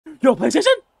Yo, PlayStation?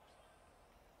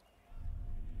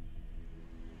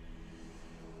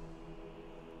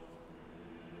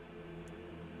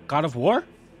 God of War?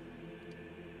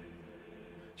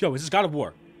 Yo, is this God of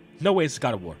War? No way, it's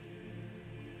God of War.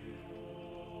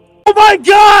 Oh my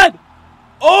God!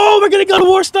 Oh, we're getting God of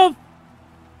War stuff!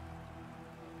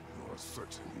 You are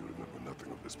certain you remember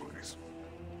nothing of this place?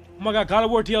 Oh my God, God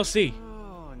of War DLC.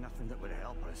 Oh, nothing that would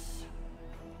help us.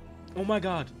 Oh my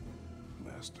God.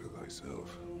 Master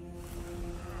thyself.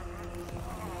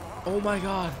 Oh my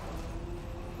God.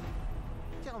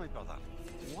 Tell me, brother,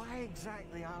 why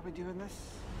exactly are we doing this?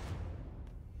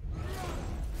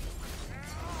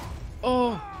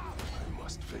 Oh, I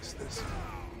must face this.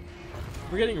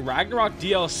 we're getting Ragnarok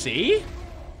DLC?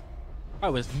 I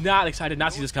was not excited not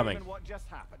to see this coming. What just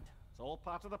happened? It's all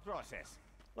part of the process.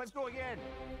 Let's go again.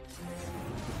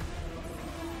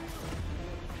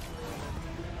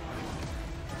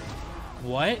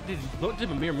 What did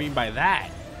Mimir mean by that?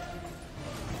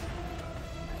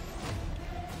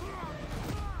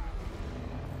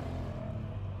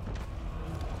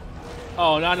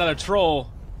 Oh, not another troll.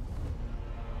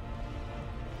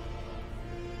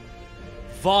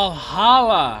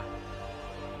 Valhalla.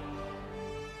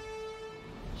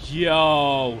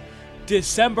 Yo,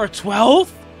 December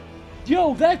 12th?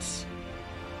 Yo, that's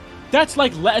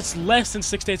like less than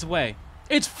 6 days away.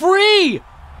 It's free!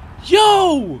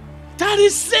 Yo, that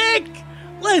is sick!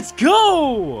 Let's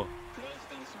go!